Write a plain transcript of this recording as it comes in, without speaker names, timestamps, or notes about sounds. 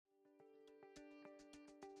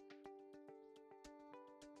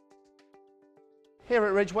Here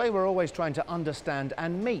at Ridgeway, we're always trying to understand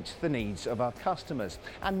and meet the needs of our customers,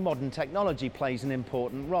 and modern technology plays an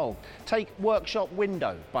important role. Take Workshop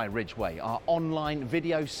Window by Ridgeway, our online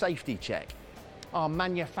video safety check. Our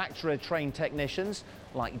manufacturer-trained technicians,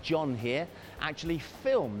 like John here, actually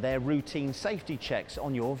film their routine safety checks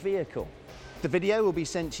on your vehicle. The video will be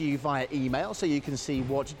sent to you via email so you can see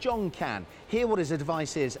what John can, hear what his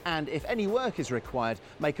advice is, and if any work is required,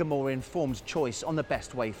 make a more informed choice on the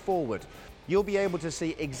best way forward. You'll be able to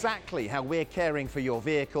see exactly how we're caring for your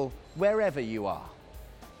vehicle wherever you are.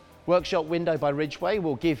 Workshop Window by Ridgeway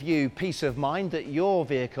will give you peace of mind that your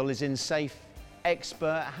vehicle is in safe,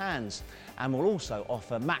 expert hands, and will also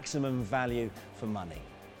offer maximum value for money.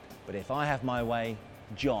 But if I have my way,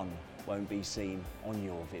 John won't be seen on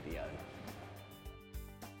your video.